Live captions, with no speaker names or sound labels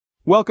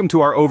Welcome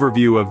to our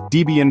overview of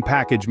Debian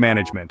package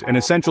management, an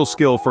essential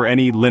skill for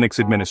any Linux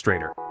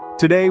administrator.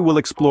 Today we'll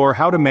explore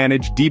how to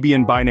manage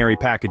Debian binary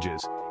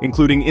packages,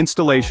 including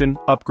installation,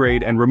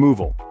 upgrade, and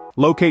removal,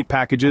 locate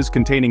packages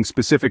containing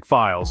specific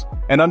files,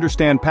 and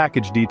understand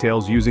package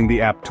details using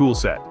the apt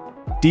toolset.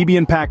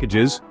 Debian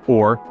packages,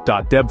 or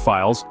 .deb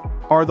files,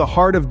 are the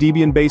heart of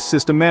Debian-based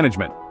system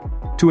management.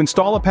 To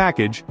install a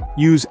package,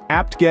 use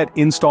apt-get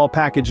install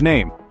package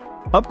name.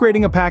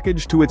 Upgrading a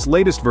package to its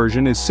latest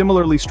version is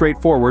similarly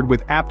straightforward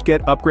with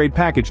apt-get upgrade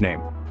package name.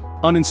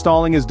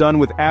 Uninstalling is done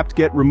with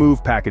apt-get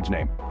remove package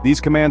name. These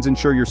commands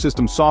ensure your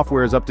system's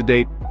software is up to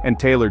date and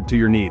tailored to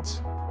your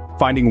needs.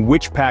 Finding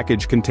which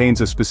package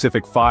contains a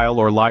specific file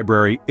or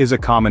library is a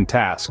common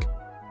task.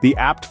 The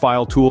apt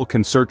file tool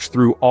can search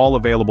through all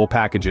available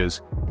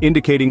packages,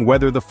 indicating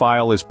whether the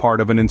file is part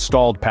of an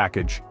installed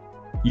package.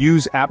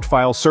 Use apt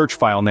file search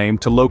file name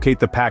to locate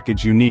the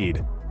package you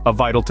need, a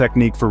vital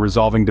technique for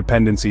resolving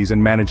dependencies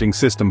and managing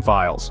system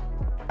files.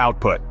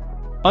 Output.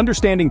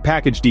 Understanding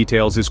package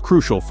details is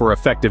crucial for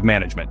effective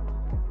management.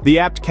 The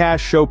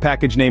apt-cache show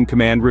package name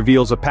command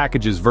reveals a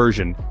package's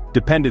version,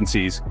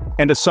 dependencies,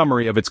 and a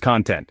summary of its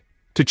content.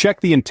 To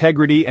check the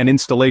integrity and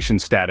installation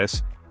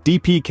status,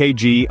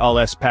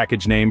 dpkg-ls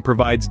package name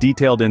provides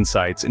detailed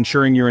insights,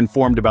 ensuring you're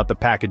informed about the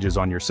packages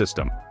on your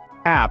system.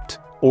 Apt,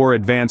 or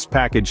Advanced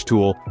Package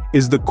Tool,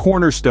 is the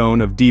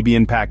cornerstone of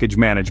Debian package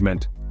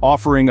management,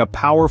 offering a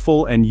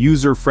powerful and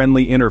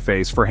user-friendly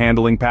interface for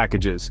handling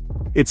packages.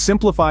 It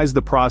simplifies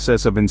the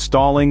process of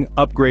installing,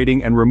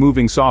 upgrading, and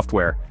removing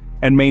software,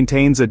 and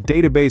maintains a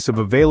database of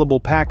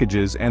available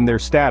packages and their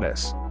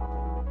status.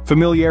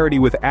 Familiarity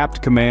with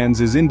apt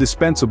commands is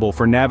indispensable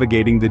for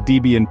navigating the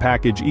Debian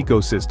package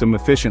ecosystem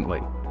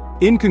efficiently.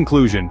 In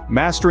conclusion,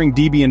 mastering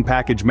Debian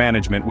package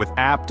management with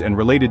apt and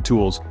related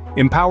tools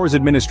empowers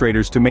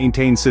administrators to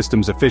maintain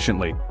systems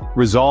efficiently,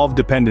 resolve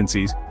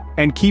dependencies,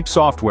 and keep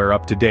software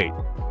up to date.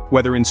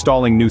 Whether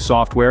installing new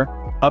software,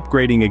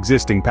 upgrading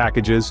existing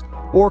packages,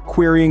 or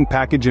querying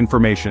package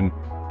information,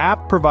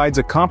 apt provides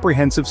a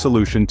comprehensive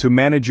solution to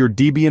manage your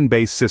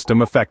Debian-based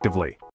system effectively.